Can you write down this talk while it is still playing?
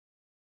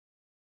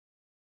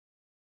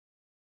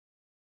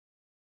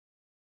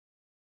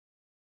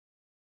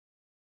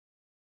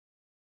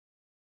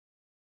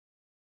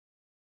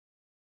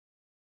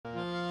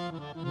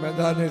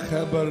मैदान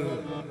खैबर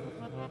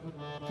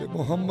के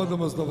मोहम्मद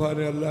मुस्तफ़ा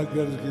ने अल्लाह की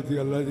अर्ज की थी,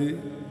 अल्लाह जी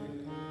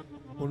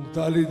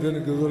 39 दिन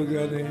गुजर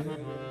गए ने,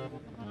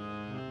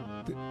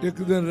 एक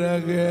दिन रह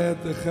गया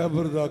तो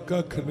खैबर का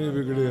कख नहीं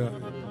बिगड़िया।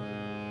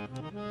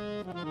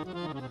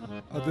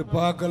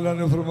 पाक अल्लाह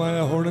ने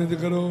फरमाया हुण इंज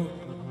करो,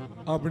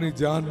 अपनी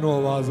जान नो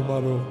आवाज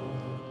मारो।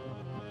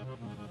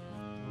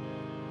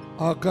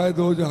 आका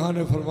दो जहां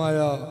ने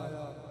फरमाया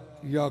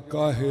या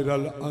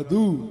काहिरल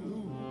अदू,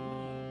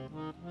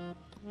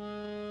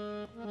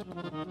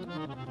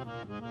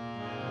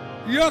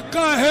 या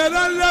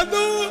काहिरल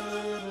अदू,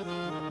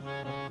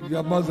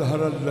 या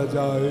मजहरल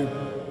लजाइब,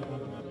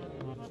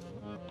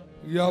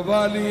 या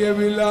वाली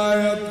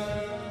विलायत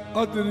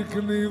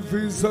अदरिकनी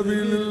फी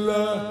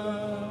सबीलिल्लाह।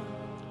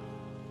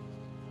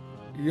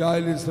 या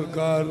अली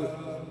सरकार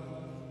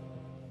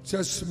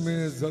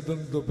चश्मे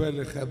जदन तो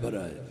पहले खैबर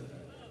आए।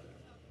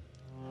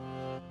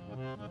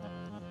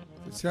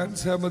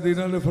 शहंशाह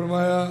मदीना ने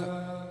फरमाया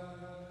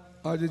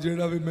आज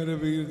जेड़ा भी मेरे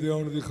वीर दे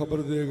आउण दी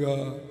खबर देगा,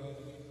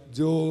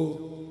 जो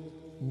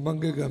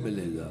मंगेगा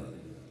मिलेगा।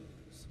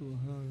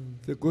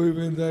 ते कोई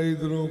वेंदा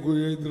इधरों,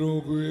 कोई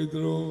इधरों, कोई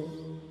इधरों,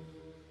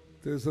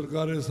 ते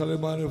सरकार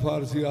सलेमान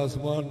फारसी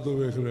आसमान तो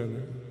वेख रहे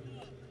हैं।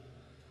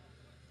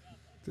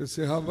 ते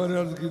सहाबा ने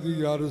अर्ज की थी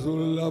या रसूल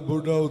अल्लाह,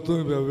 बुढ़ा उतों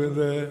ही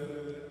वेंदा है।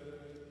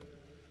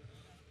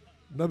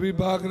 नबी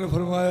पाक ने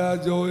फरमाया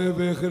जो ये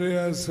वेख रहे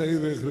हैं सही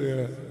वेख रहे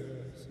हैं।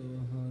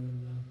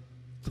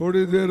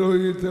 थोड़ी देर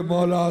हुई तो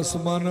मौला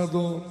आसमाना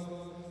तो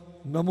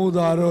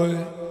नमूदार होए,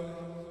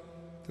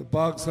 तो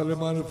पाक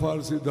सलेमान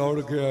फारसी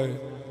दौड़ के आए,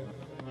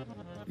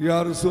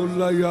 या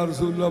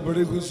रसूलल्लाह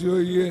बड़ी खुशी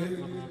हुई है।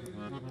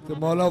 तो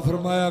मौला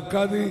फरमाया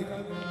कादी,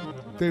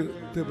 ते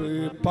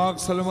पाक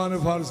सलेमान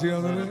फारसी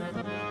आंदे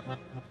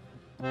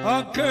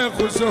आंखें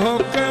खुश हो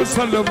के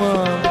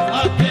सलमान,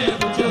 आंखें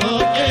खुश हो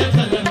के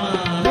सलमान,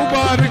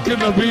 मुबारक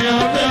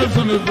नबियां दे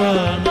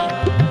सुल्तान,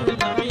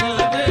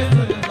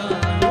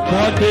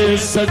 बादे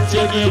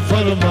सच्चे ने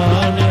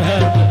फरमान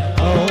है।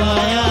 ओ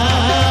आया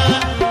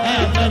है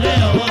करे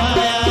ओ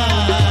आया,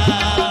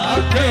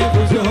 आंखें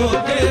खुश हो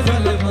के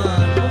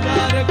सलमान,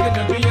 मुबारक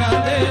नबियां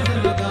दे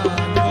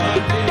सुल्तान,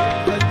 बादे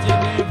सच्चे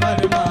ने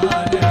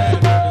फरमान है।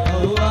 ओ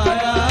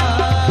आया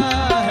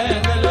है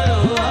करे ओ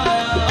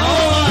आया, ओ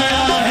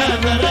आया है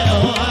करे ओ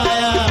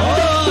आया, ओ आया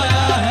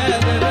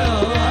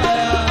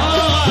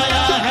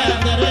है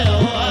करे ओ आया, ओ आया है करे ओ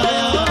आया, ओ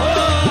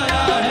आया है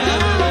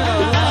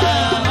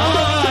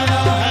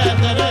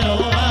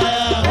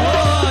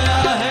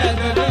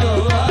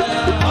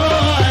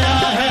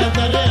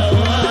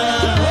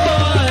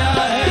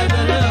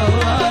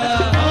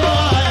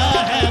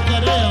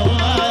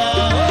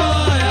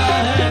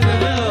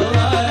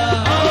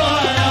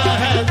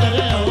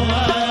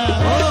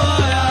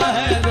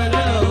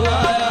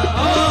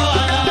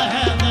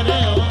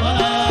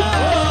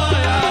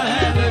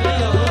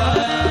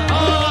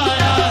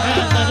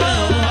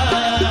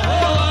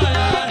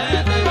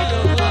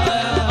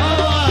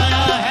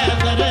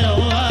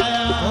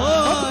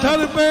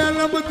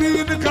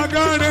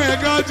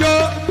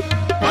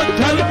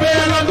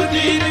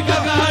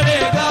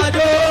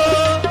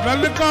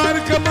ललकार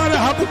के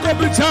मरहब को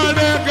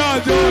बिछाड़ेगा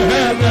जो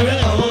है दरे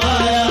ओ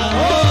आया, ओ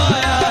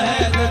आया है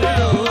दरे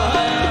ओ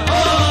आया, ओ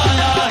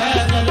आया है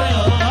दरे ओ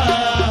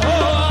आया, ओ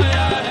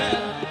आया है।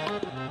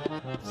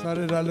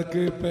 सारे रल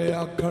के पे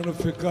आखण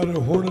फिकर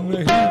हुण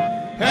नहीं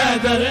है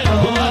दरे ओ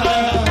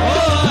आया, ओ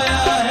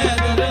आया है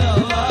दरे ओ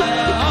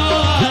आया, ओ आया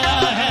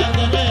है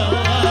दरे ओ आया,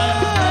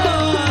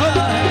 ओ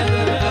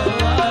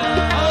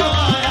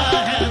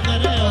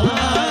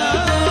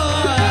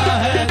आया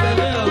है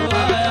दरे ओ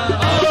आया,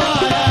 ओ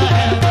आया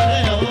है दरे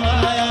ओ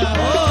आया।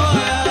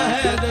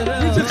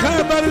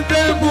 खैबर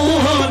दे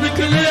मुंहों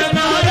निकले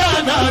नारा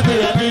नाद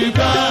अली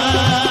दा,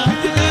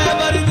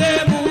 खैबर दे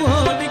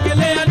मुंहों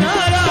निकले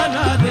नारा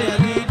नाद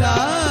अली दा,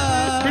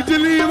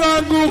 बिजली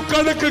वांगू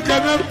कड़क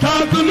कनम था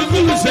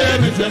दुलदुल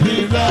शेर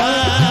जलीदा,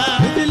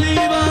 बिजली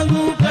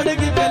वांगू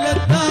कड़क कनम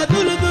था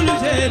दुलदुल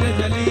शेर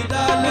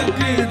जलीदा।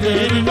 लगी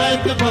देर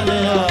लाइक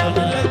बलियान,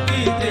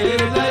 लगी देर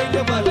लाइक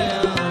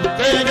बलियान,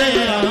 तेरे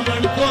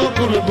आमन को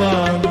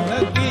कुर्बान,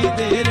 लगी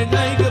देर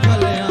लाइक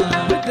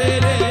बलियान,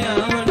 तेरे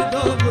आमन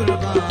को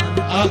कुर्बान।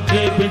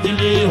 आंखें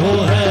बिजली हो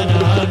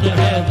हैरान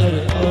हैदर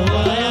ओ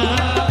आया,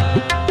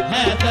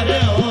 हैदर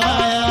ओ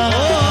आया, ओ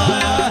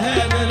आया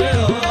हैदर ओ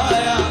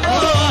आया, ओ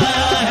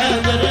आया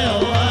हैदर ओ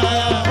आया,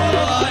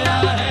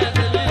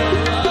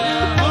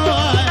 ओ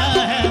आया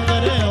हैदर ओ आया, ओ आया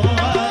हैदर ओ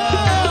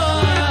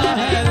आया,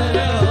 हैदर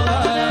ओ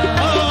आया,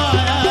 ओ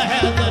आया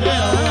हैदर ओ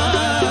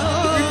आया।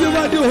 इज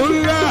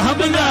वजहुल्ला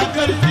हमला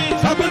करती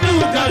सबनू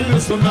गल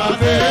सुना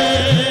दे,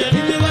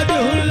 इज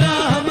वजहुल्ला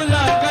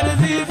हमला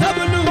करती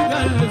सबनू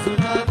गल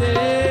सुना दे।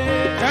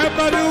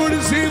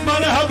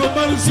 मरहब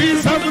मर्सी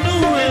सबनू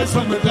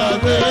समझा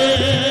दे,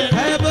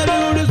 है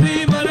बरूसी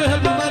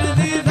मरहब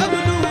मर्सी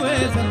सबनू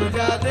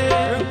समझा दे।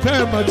 इत्थे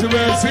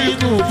मचवे सी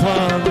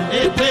तूफान,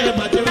 इत्थे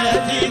मचवे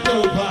सी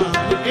तूफान,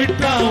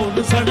 इट्टा हुण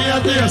सड़िया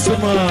ते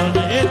आसमान,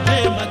 इत्थे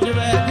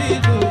मचवे सी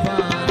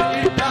तूफान,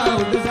 इट्टा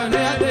हुण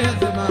सड़िया ते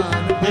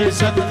आसमान।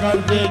 बेशक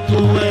कर दे तू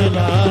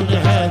ऐलान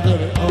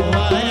हैदर ओ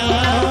आया,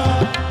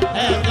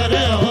 हैदर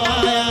ओ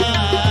आया।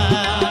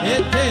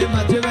 इत्थे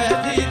मचवे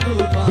दी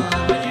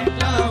तूफान,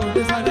 इट्टां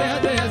उड़ सारे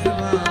दे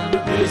आसमान।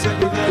 बेशक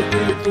कर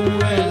दे तू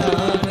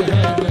ऐलान